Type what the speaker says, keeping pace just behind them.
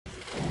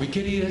Muy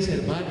queridas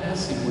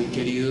hermanas y muy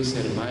queridos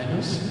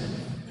hermanos,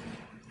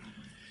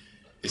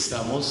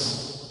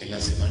 estamos en la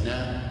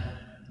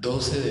semana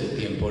 12 del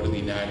tiempo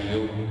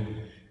ordinario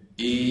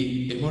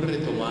y hemos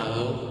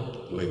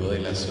retomado, luego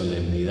de la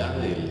solemnidad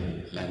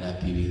de la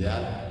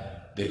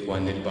Natividad de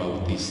Juan el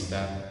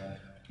Bautista,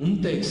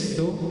 un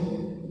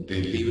texto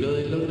del Libro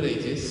de los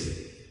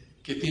Reyes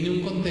que tiene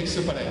un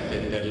contexto para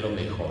entenderlo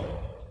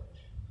mejor.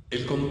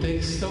 El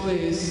contexto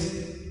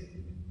es,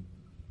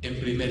 en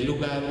primer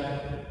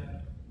lugar,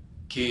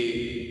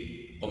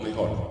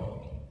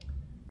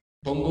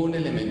 pongo un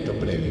elemento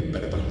previo,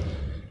 perdón.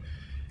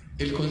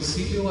 El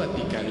Concilio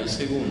Vaticano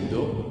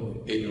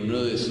II, en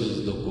uno de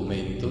sus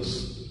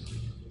documentos,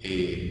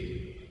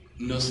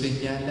 nos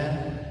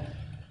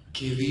señala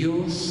que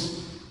Dios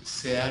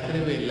se ha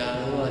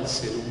revelado al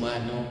ser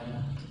humano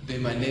de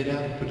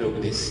manera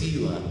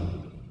progresiva.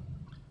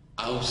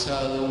 Ha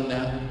usado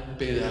una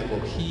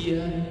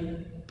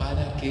pedagogía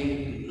para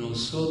que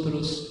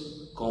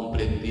nosotros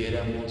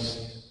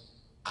comprendiéramos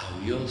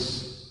a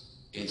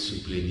Dios en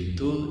su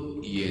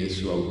plenitud y en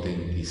su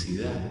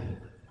autenticidad.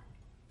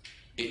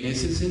 En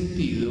ese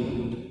sentido,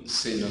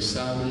 se nos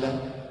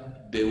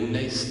habla de una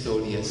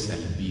historia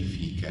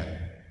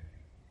salvífica,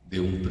 de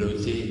un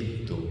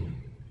proyecto,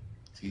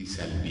 ¿sí?,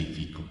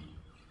 salvífico.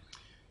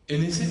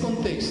 En ese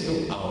contexto,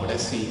 ahora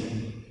sí,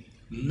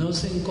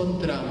 nos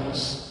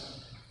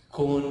encontramos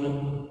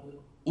con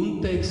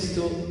un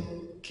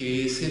texto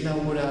que es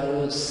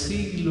elaborado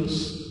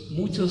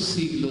muchos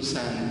siglos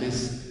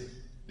antes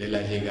de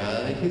la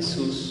llegada de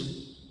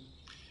Jesús,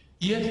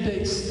 y el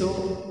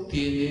texto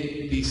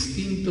tiene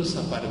distintos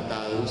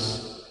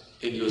apartados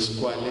en los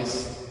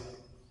cuales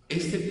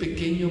este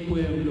pequeño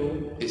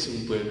pueblo es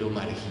un pueblo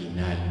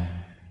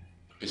marginal,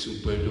 es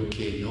un pueblo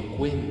que no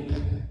cuenta,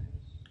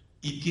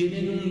 y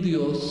tienen un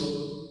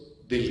Dios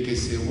del que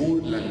se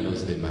burlan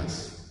los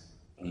demás,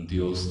 un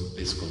Dios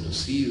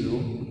desconocido,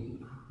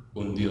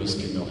 un Dios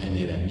que no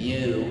genera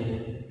miedo,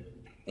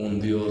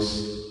 un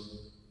Dios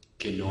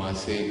que no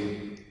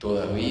hace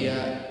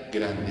todavía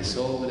grandes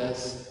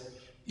obras,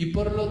 y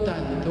por lo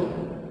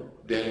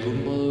tanto, de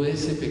algún modo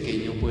ese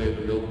pequeño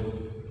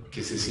pueblo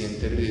que se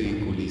siente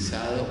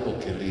ridiculizado o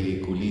que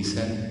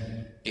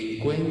ridiculizan,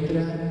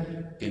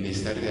 encuentra en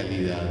esta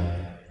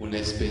realidad una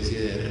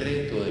especie de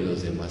reto de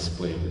los demás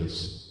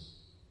pueblos.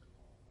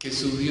 Que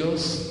su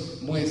Dios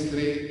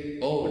muestre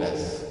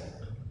obras,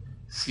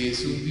 si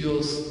es un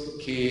Dios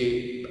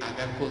que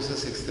haga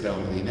cosas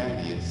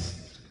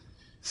extraordinarias,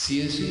 si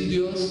es un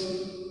Dios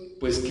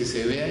pues que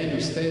se vea en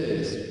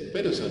ustedes,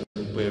 pero son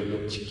un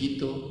pueblo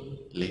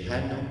chiquito,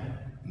 lejano,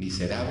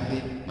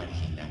 miserable,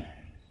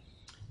 marginal.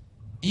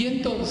 Y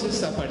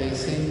entonces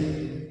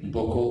aparecen un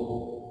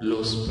poco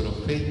los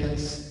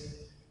profetas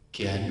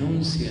que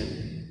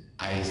anuncian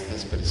a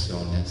estas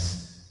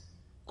personas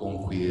con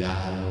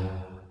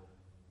cuidado,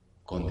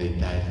 con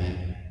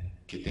detalle,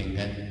 que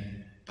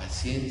tengan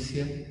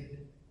paciencia,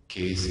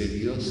 que ese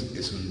Dios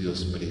es un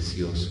Dios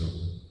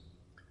precioso,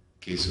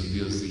 que es un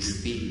Dios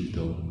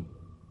distinto,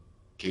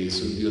 que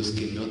es un Dios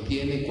que no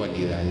tiene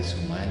cualidades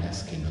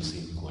humanas, que no se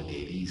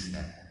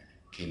encoleriza,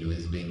 que no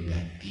es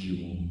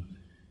vengativo,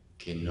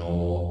 que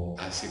no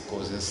hace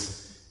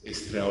cosas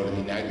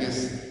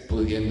extraordinarias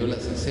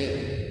pudiéndolas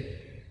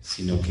hacer,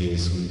 sino que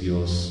es un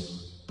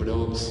Dios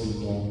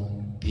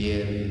próximo,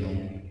 tierno,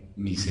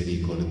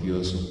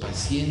 misericordioso,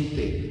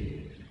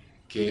 paciente,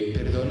 que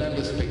perdona a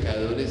los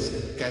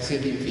pecadores casi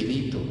al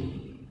infinito.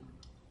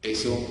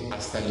 Eso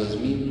hasta los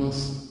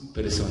mismos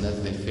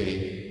personas de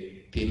fe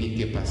tienen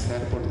que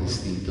pasar por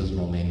distintos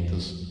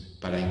momentos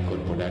para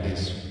incorporar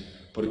eso,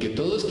 porque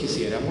todos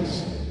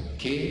quisiéramos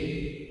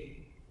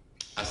que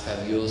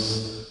hasta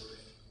Dios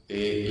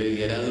le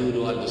diera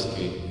duro a los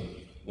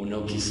que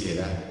uno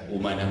quisiera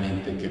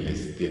humanamente que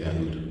les diera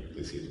duro, es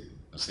decir,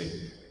 no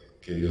sé,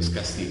 que Dios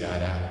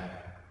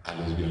castigara a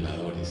los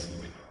violadores,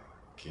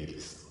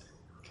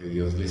 que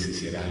Dios les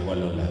hiciera algo a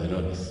los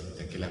ladrones,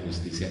 ya que la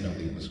justicia no,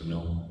 digamos,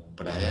 uno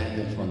por allá en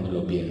el fondo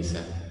lo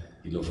piensa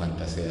y lo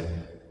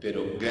fantasea.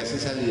 Pero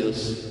gracias a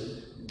Dios,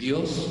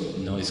 Dios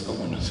no es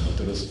como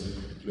nosotros.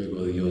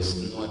 Luego Dios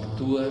no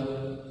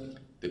actúa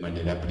de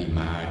manera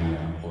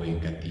primaria o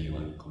vengativa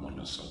como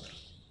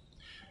nosotros.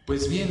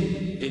 Pues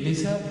bien, en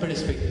esa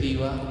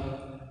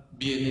perspectiva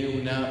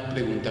viene una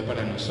pregunta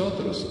para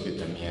nosotros, que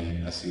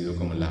también ha sido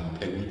como la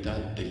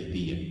pregunta del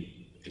día,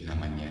 en la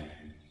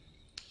mañana.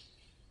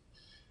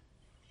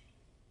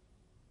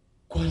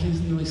 ¿Cuál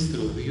es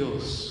nuestro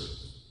Dios?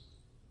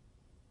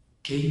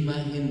 ¿Qué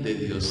imagen de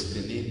Dios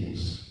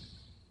tenemos?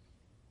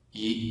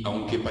 Y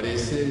aunque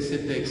parece ese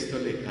texto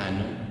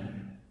lejano,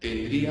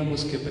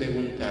 tendríamos que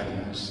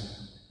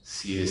preguntarnos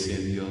si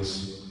ese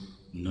Dios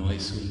no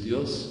es un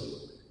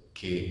Dios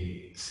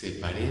que se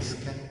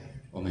parezca,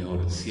 o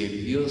mejor, si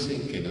el Dios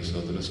en que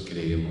nosotros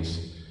creemos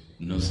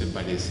no se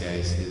parece a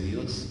ese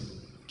Dios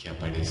que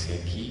aparece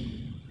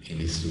aquí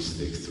en estos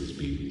textos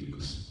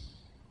bíblicos.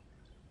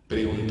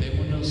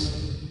 Preguntémonos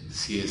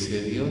si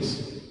ese Dios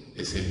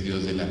es el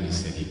Dios de la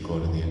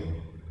misericordia.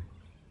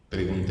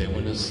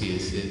 Preguntémonos si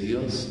ese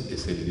Dios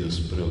es el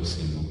Dios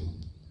próximo.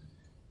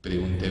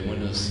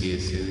 Preguntémonos si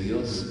ese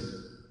Dios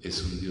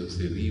es un Dios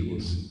de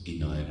vivos y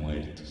no de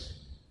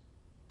muertos.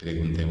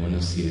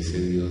 Preguntémonos si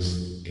ese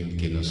Dios en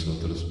que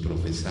nosotros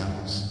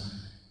profesamos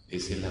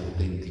es el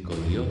auténtico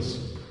Dios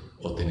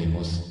o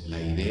tenemos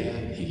la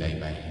idea y la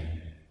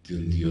imagen de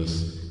un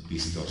Dios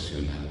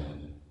distorsionado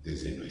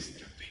desde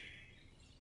nuestra fe.